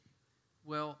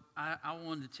Well, I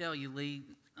wanted to tell you, Lee,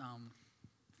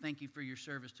 thank you for your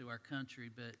service to our country,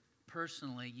 but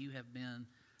personally, you have been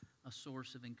a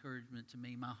source of encouragement to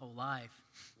me my whole life.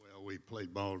 Well, we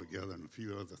played ball together and a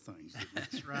few other things.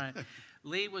 That's right.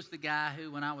 Lee was the guy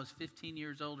who, when I was 15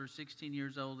 years old or 16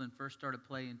 years old and first started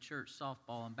playing church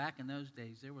softball, and back in those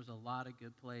days, there was a lot of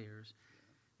good players.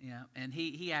 Yeah, and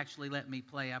he actually let me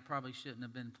play. I probably shouldn't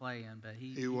have been playing, but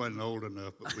He wasn't old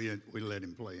enough, but we let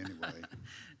him play anyway.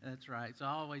 That's right. So I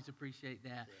always appreciate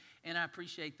that. And I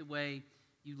appreciate the way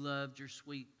you loved your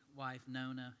sweet wife,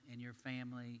 Nona, and your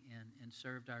family and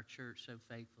served our church so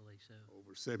faithfully. So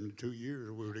Over 72 years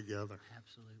we were together.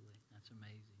 absolutely. That's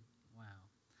amazing. Wow.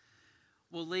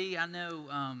 Well, Lee, I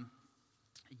know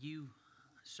you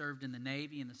served in the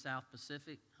Navy in the South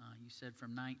Pacific. You said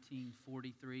from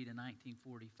 1943 to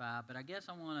 1945. But I guess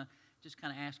I want to just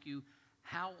kind of ask you,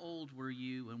 how old were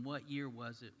you and what year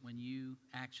was it when you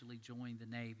actually joined the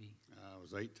Navy? I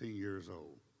was 18 years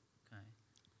old.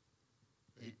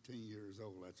 Okay. 18 years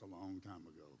old, that's a long time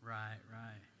ago. Right,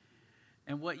 right.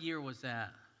 And what year was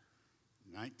that?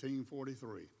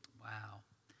 1943. Wow.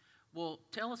 Well,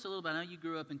 tell us a little bit. I know you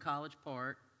grew up in College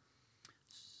Park.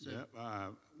 So,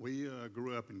 Yep, we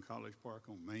grew up in College Park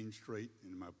on Main Street,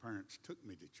 and my parents took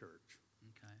me to church.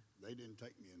 Okay, They didn't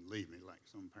take me and leave me like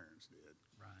some parents did.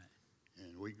 right.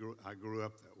 And I grew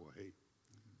up that way,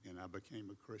 and I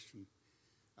became a Christian.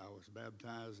 I was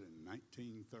baptized in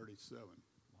 1937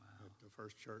 Wow. at the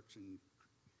first church in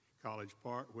College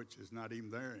Park, which is not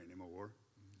even there anymore.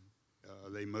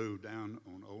 They moved down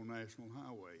on Old National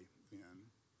Highway then,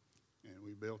 and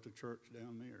we built a church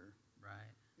down there.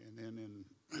 Right. And then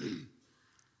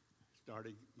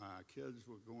my kids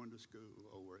were going to school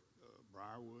over at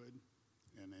Briarwood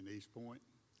and in East Point,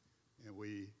 and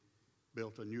we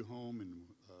built a new home in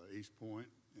East Point,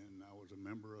 and I was a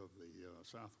member of the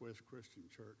Southwest Christian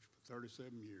Church for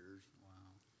 37 years,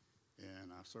 Wow.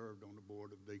 and I served on the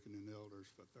board of deacon and elders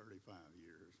for 35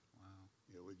 years. Wow.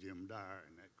 With Jim Dyer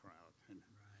and that crowd, and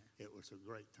Right. it was a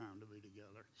great time to be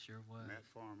together. Sure was. Matt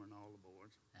Farmer and all the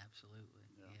boards. Absolutely.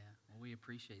 Yeah. Yeah. Well, we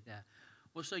appreciate that.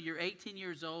 Well, so you're 18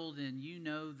 years old and you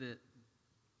know that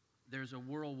there's a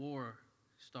world war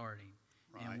starting.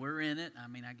 Right. And we're in it. I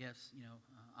mean, I guess,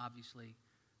 obviously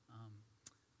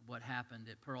what happened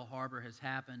at Pearl Harbor has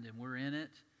happened and we're in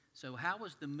it. So how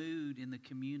was the mood in the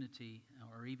community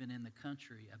or even in the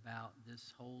country about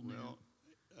this whole new... Well,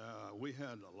 we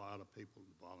had a lot of people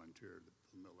that volunteered for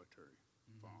the military,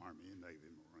 for Army and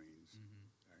Navy, Marines,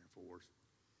 Air Force.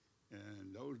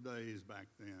 And those days back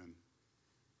then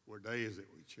were days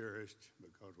that we cherished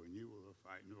because we knew we were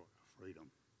fighting for our freedom.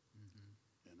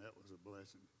 And that was a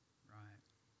blessing. Right.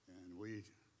 And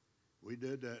we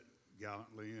did that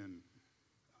gallantly and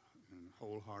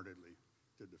wholeheartedly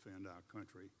to defend our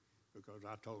country, because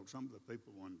I told some of the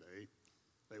people one day,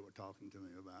 they were talking to me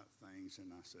about things,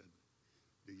 and I said,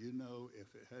 do you know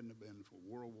if it hadn't have been for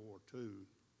World War II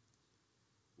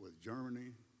with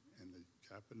Germany and the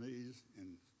Japanese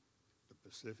in the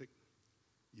Pacific,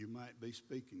 you might be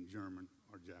speaking German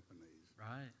or Japanese.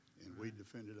 Right. And we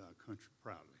defended our country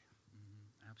proudly.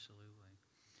 Absolutely.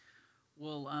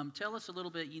 Well, tell us a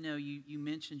little bit, you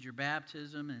mentioned your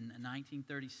baptism in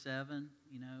 1937,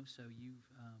 so you've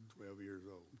 12 years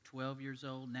old. 12 years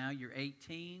old. Now you're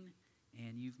 18,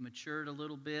 and you've matured a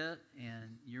little bit,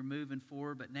 and you're moving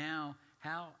forward. But now,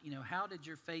 how did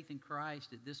your faith in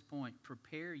Christ at this point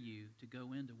prepare you to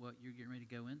go into what you're getting ready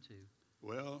to go into?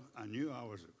 Well, I knew I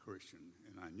was a Christian,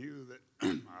 and I knew that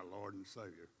our Lord and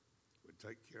Savior would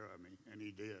take care of me, and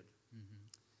He did.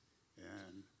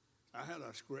 And I had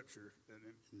a scripture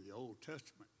in the Old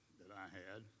Testament that I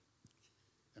had,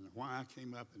 and why I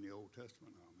came up in the Old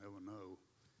Testament, I'll never know.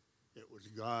 It was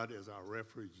God as our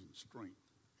refuge and strength,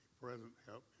 a present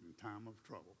help in time of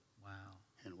trouble. Wow.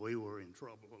 And we were in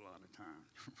trouble a lot of times.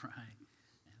 Right.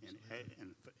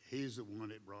 And He's the one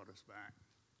that brought us back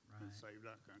and Right. saved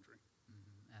our country.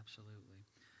 Absolutely.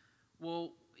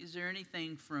 Well, is there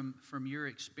anything from your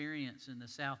experience in the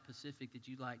South Pacific that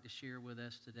you'd like to share with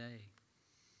us today?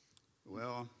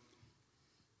 Well,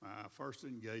 my first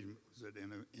engagement was at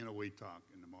Eniwetok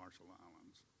in the Marshall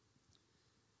Islands.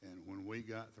 And when we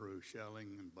got through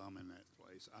shelling and bombing that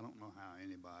place, I don't know how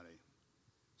anybody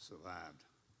survived,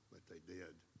 but they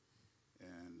did.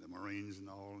 And the Marines and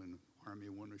all in the Army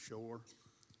went ashore,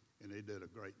 and they did a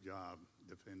great job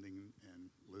defending and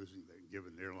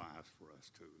giving their lives for us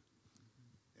too.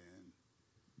 And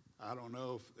I don't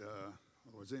know if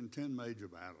I was in 10 major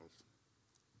battles,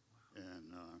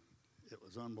 and it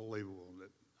was unbelievable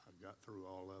that I got through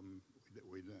all of them.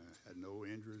 We had no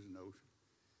injuries,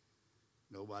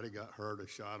 nobody got hurt or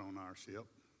shot on our ship,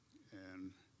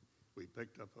 and we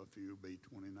picked up a few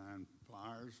B-29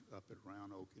 flyers up at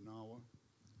around Okinawa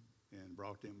and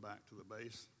brought them back to the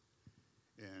base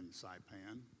in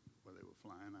Saipan, where they were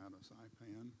flying out of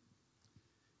Saipan.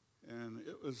 And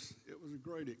it was a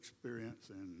great experience,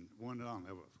 and one that I'll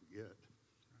never forget,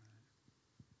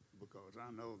 because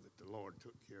I know that the Lord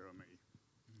took care of me,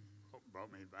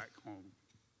 brought me back home.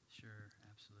 Sure,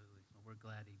 absolutely. Well, we're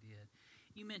glad he did.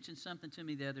 You mentioned something to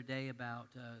me the other day about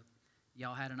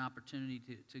y'all had an opportunity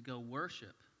to go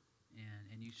worship,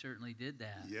 and you certainly did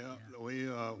that. Yeah. We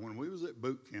when we was at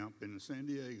boot camp in San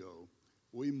Diego,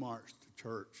 we marched to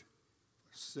church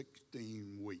for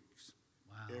 16 weeks.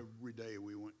 Wow. Every day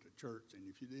we went to church, and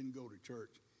if you didn't go to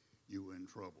church, you were in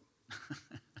trouble.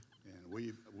 And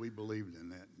we believed in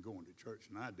that and going to church,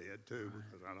 and I did too, Right.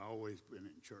 because I'd always been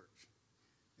in church,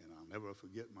 and I'll never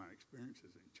forget my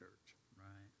experiences in church.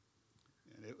 Right.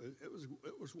 And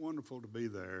it was wonderful to be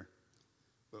there.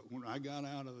 But when I got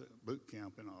out of the boot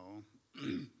camp and all,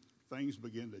 things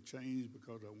began to change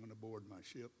because I went aboard my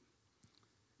ship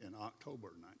in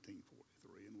October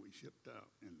 1943, and we shipped out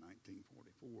in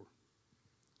 1944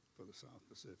 for the South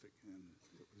Pacific, and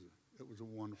it was a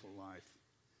wonderful life.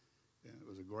 And it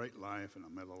was a great life, and I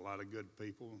met a lot of good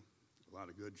people, a lot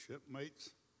of good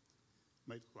shipmates,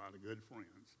 made a lot of good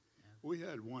friends. Yeah. We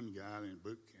had one guy in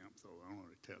boot camp, though, I want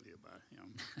to tell you about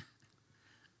him.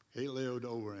 He lived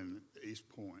over in East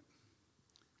Point,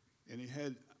 and he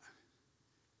had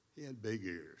big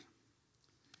ears.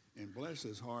 And bless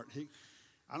his heart,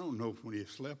 I don't know if when he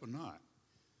slept or not,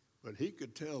 but he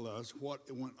could tell us what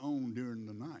went on during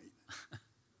the night.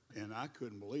 And I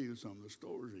couldn't believe some of the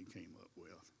stories he came up with.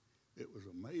 It was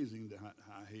amazing how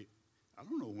I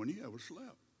don't know when he ever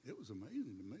slept. It was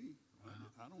amazing to me. Wow.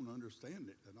 I don't understand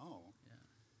it at all. Yeah.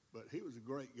 But he was a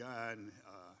great guy, and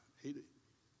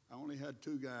I only had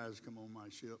two guys come on my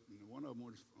ship, and one of them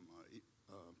was from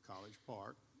College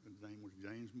Park. His name was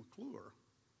James McClure,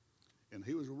 and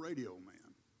he was a radio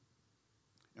man.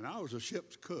 And I was a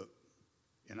ship's cook,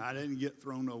 and I didn't get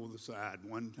thrown over the side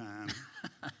one time.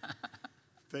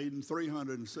 Feeding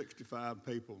 365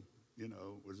 people,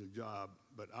 was a job,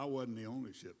 but I wasn't the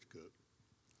only ship's cook.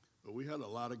 But we had a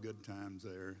lot of good times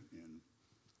there, and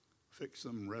fixed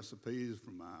some recipes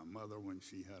for my mother when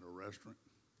she had a restaurant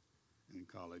in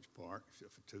College Park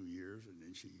for 2 years, and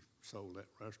then she sold that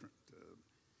restaurant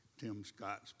to Tim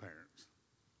Scott's parents,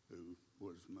 who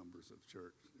was members of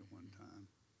church at one time.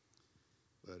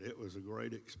 But it was a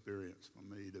great experience for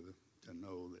me to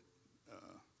know that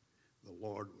the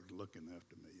Lord was looking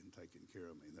after me and taking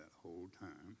care of me that whole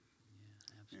time,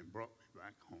 Yeah, absolutely. and brought me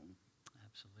back home.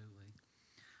 Absolutely.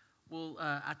 Well,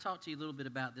 I talked to you a little bit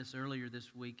about this earlier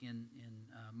this week in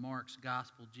Mark's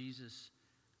Gospel. Jesus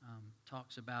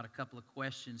talks about a couple of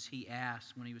questions he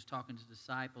asked when he was talking to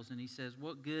disciples, and he says,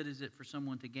 "What good is it for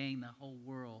someone to gain the whole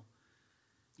world,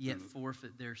 yet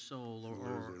forfeit their soul?" And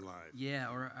lose their life.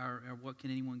 Yeah, or what can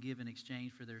anyone give in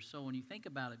exchange for their soul? And you think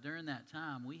about it, during that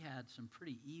time, we had some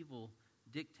pretty evil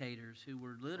dictators who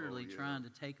were literally yeah. trying to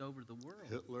take over the world.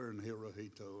 Hitler and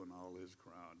Hirohito and all his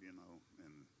crowd, and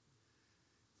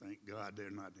thank God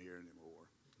they're not here anymore.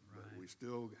 Right. But we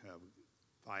still have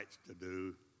fights to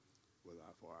do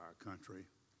for our country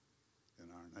and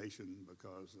our nation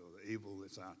because of the evil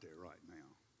that's out there right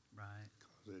now. Right.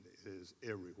 Because it is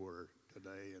everywhere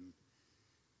today, and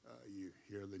you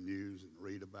hear the news and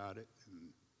read about it,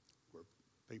 and where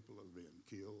people have been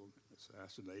killed,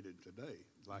 assassinated today,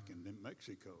 like in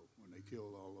Mexico when they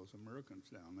killed all those Americans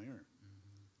down there.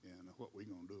 And what we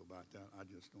going to do about that, I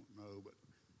just don't know, but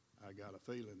I got a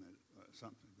feeling that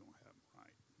something's going to happen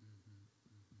right.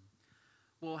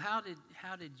 Well, how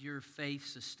did your faith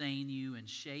sustain you and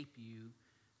shape you,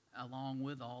 along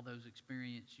with all those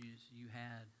experiences you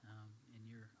had in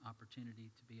your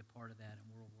opportunity to be a part of that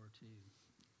in World War II?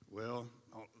 Well,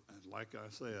 like I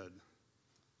said,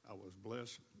 I was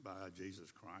blessed by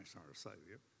Jesus Christ, our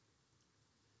Savior.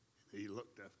 He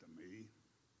looked after me,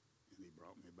 and he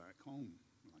brought me back home,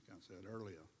 like I said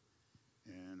earlier.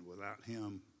 And without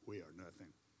him, we are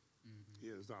nothing. He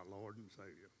is our Lord and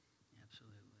Savior.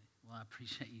 Absolutely. Well, I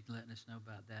appreciate you letting us know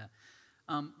about that.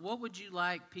 What would you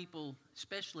like people,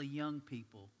 especially young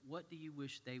people, what do you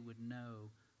wish they would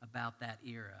know about that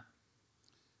era?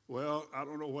 Well, I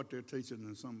don't know what they're teaching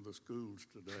in some of the schools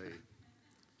today,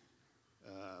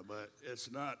 but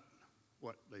it's not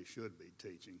what they should be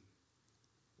teaching.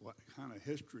 What kind of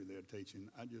history they're teaching,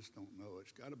 I just don't know.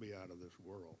 It's got to be out of this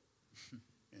world.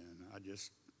 And I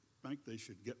just think they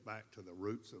should get back to the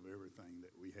roots of everything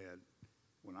that we had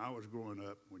when I was growing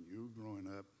up, when you were growing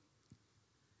up,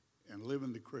 and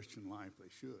living the Christian life they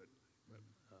should. But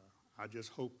I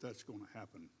just hope that's going to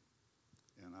happen.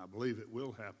 And I believe it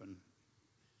will happen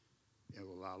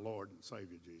with our Lord and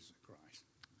Savior Jesus Christ.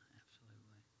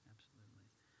 Absolutely, absolutely.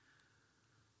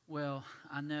 Well,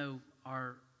 I know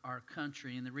our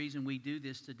country, and the reason we do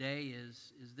this today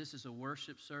is this is a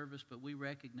worship service, but we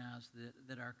recognize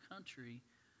that our country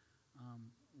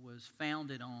was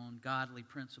founded on godly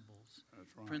principles.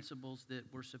 That's right. Principles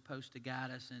that were supposed to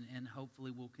guide us, and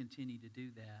hopefully we'll continue to do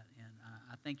that. And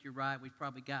I think you're right. We've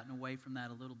probably gotten away from that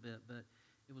a little bit, but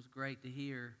it was great to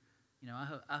hear. You know,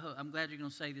 I'm glad you're going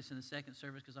to say this in the second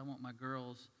service, because I want my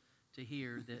girls to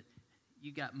hear that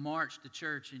you got marched to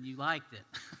church and you liked it.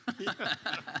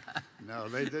 No,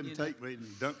 they didn't take me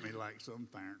and dunk me like some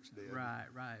parents did. Right.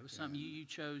 It was something you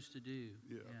chose to do.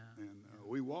 Yeah. And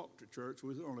we walked to church. We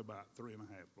was only about 3.5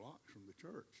 blocks from the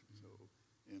church. So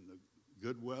in the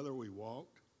good weather, we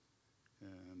walked.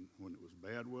 And when it was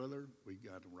bad weather, we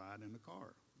got to ride in the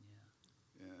car.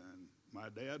 Yeah. And my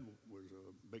dad was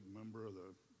a big member of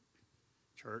the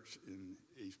church in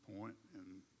East Point,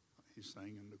 and he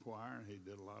sang in the choir. He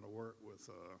did a lot of work with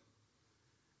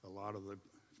a lot of the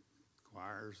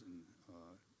choirs and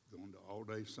going to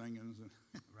all-day singings. And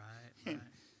Right.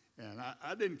 and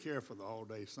I didn't care for the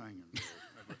all-day singing.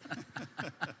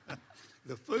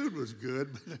 The food was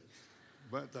good,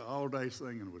 but the all-day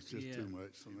singing was just too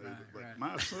much for me. But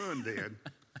my son did.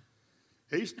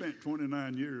 He spent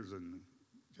 29 years in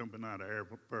jumping out of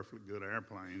perfectly good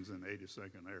airplanes in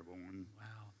 82nd Airborne.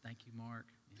 Wow. Thank you, Mark.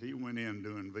 He went in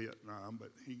doing Vietnam,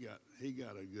 but he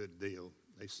got a good deal.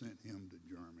 They sent him to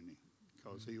Germany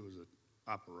because he was an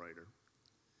operator.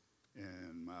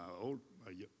 And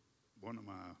one of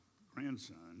my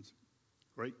grandsons,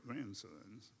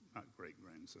 great-grandsons, not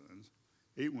great-grandsons,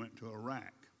 he went to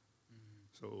Iraq.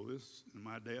 So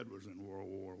my dad was in World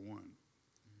War I,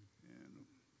 and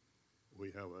we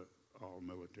have an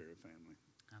all-military family.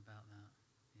 How about that?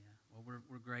 Yeah. Well,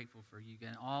 we're grateful for you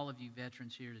and all of you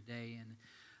veterans here today. And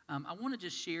I want to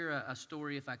just share a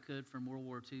story, if I could, from World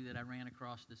War II that I ran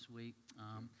across this week.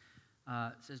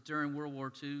 It says during World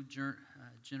War II,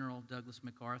 General Douglas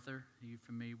MacArthur, who you're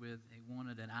familiar with, he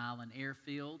wanted an island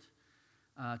airfield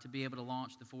to be able to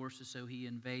launch the forces, so he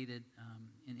invaded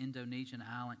an Indonesian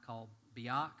island called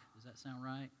Biak. Does that sound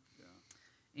right?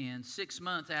 Yeah. And 6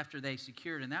 months after they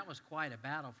secured, and that was quite a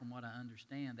battle from what I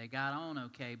understand, they got on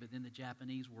okay, but then the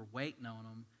Japanese were waiting on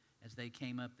them as they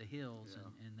came up the hills,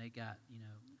 and they got,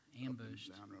 ambushed.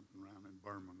 Up and down, up and around in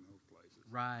Burma and those places.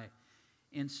 Right.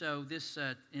 And so this,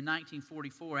 in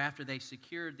 1944, after they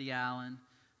secured the island,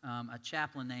 a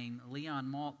chaplain named Leon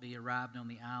Maltby arrived on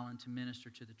the island to minister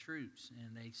to the troops.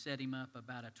 And they set him up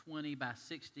about a 20 by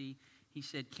 60, he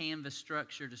said, canvas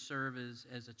structure to serve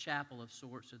as a chapel of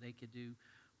sorts so they could do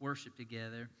worship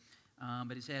together.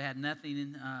 But he said it had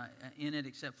nothing in it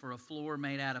except for a floor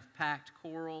made out of packed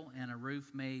coral and a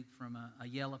roof made from a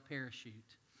yellow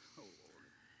parachute.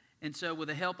 And so with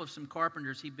the help of some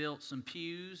carpenters, he built some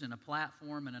pews and a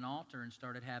platform and an altar and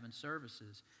started having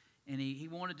services. And he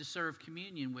wanted to serve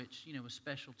communion, which, was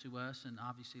special to us and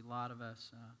obviously a lot of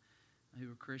us who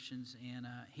were Christians. And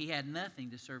he had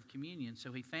nothing to serve communion.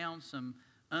 So he found some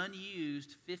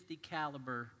unused .50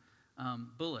 caliber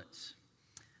bullets.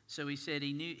 So he said he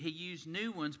used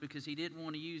new ones because he didn't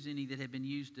want to use any that had been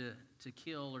used to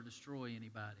kill or destroy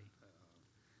anybody.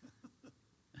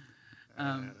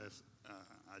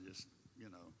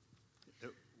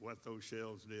 What those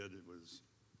shells did,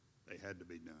 they had to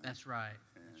be done. That's right.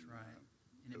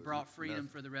 And it brought freedom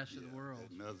for the rest of the world.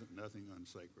 Nothing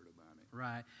unsacred about it.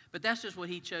 Right. But that's just what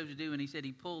he chose to do. And he said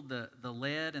he pulled the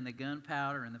lead and the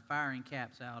gunpowder and the firing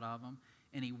caps out of them,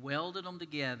 and he welded them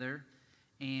together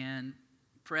and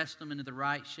pressed them into the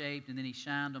right shape, and then he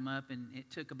shined them up, and it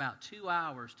took about 2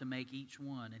 hours to make each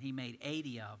one, and he made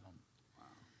 80 of them.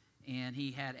 And he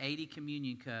had 80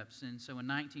 communion cups. And so in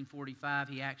 1945,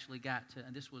 he actually got to,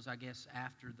 and this was, I guess,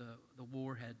 after the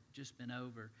war had just been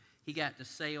over, he got to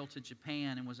sail to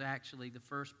Japan and was actually the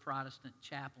first Protestant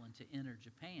chaplain to enter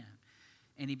Japan.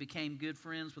 And he became good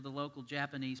friends with the local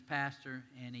Japanese pastor,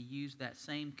 and he used that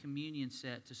same communion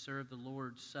set to serve the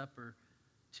Lord's Supper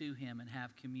to him and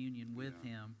have communion with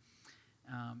him.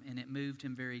 And it moved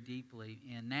him very deeply.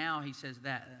 And now he says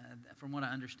that, from what I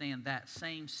understand, that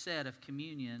same set of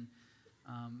communion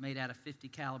made out of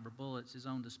 .50 caliber bullets is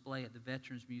on display at the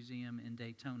Veterans Museum in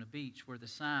Daytona Beach, where the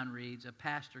sign reads, "A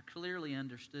pastor clearly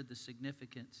understood the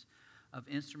significance of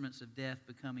instruments of death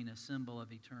becoming a symbol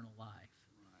of eternal life."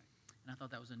 Right. And I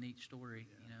thought that was a neat story,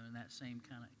 in that same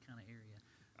kind of area.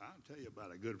 I'll tell you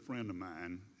about a good friend of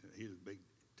mine. He's a big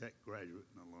Tech graduate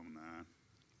and alumni,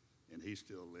 and he's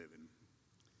still living.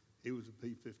 He was a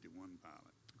P-51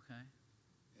 pilot. Okay.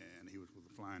 And he was with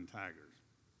the Flying Tigers.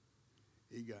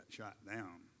 He got shot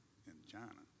down in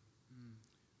China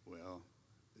Well,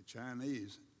 the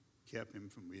Chinese kept him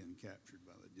from being captured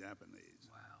by the Japanese.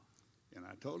 Wow. And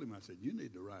I told him, I said, you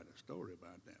need to write a story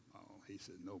about that, Paul. He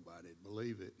said, nobody'd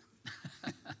believe it.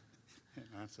 And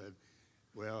I said,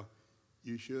 well,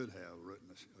 you should have written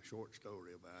a short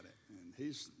story about it. And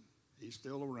he's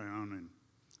still around, and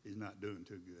he's not doing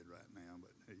too good right now,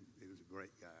 but he was a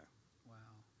great guy. Wow.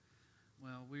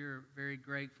 Well, we're very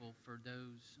grateful for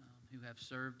those who have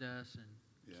served us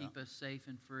and keep us safe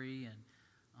and free. And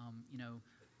you know,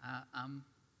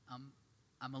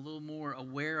 I'm a little more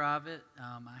aware of it.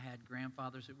 I had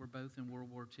grandfathers that were both in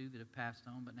World War II that have passed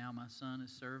on, but now my son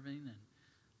is serving,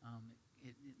 and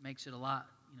it makes it a lot,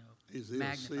 you know. Is he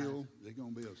a SEAL? Is he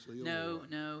going to be a SEAL?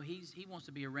 No. He wants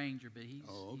to be a Ranger, but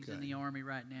he's in the Army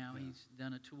right now. Yeah. He's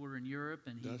done a tour in Europe,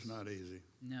 and that's not easy.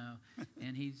 No,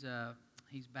 and he's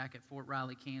back at Fort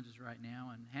Riley, Kansas right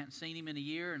now, and hadn't seen him in a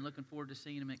year, and looking forward to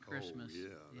seeing him at Christmas. Oh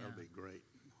yeah, that'll be great.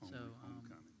 Homecoming.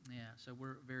 So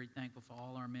we're very thankful for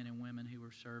all our men and women who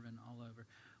are serving all over.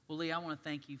 Well, Lee, I want to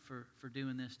thank you for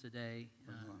doing this today.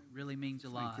 It really means a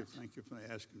lot. Thank you for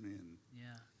asking me, and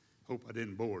yeah. Hope I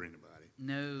didn't bore anybody.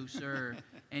 No, sir.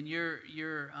 And your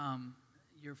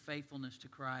faithfulness to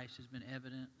Christ has been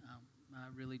evident. I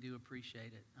really do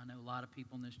appreciate it. I know a lot of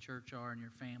people in this church are, and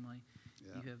your family.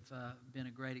 Yeah. You have been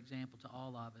a great example to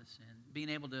all of us, and being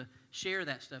able to share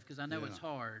that stuff, because I know it's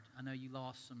hard. I know you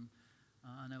lost some.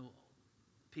 I know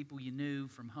people you knew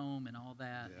from home and all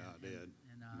that. Yeah, I did.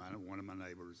 One of my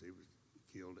neighbors, he was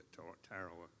killed at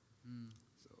Tarawa.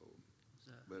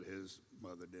 But his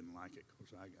mother didn't like it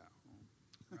because I got home.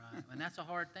 Right, and that's a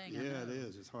hard thing. Yeah, it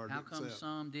is. It's hard to accept. How come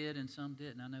some did and some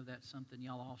didn't? I know that's something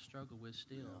y'all all struggle with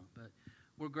still. But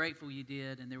we're grateful you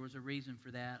did, and there was a reason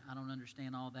for that. I don't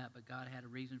understand all that, but God had a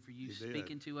reason for you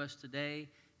speaking to us today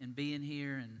and being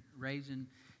here and raising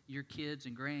your kids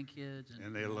and grandkids.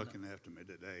 And they're looking after me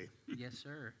today. Yes,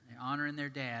 sir. They're honoring their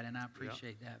dad, and I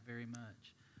appreciate that very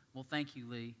much. Well, thank you,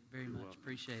 Lee, very much. Welcome.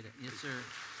 Appreciate it. Yes, sir.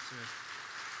 Yes, sir.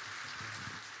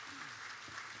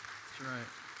 That's right.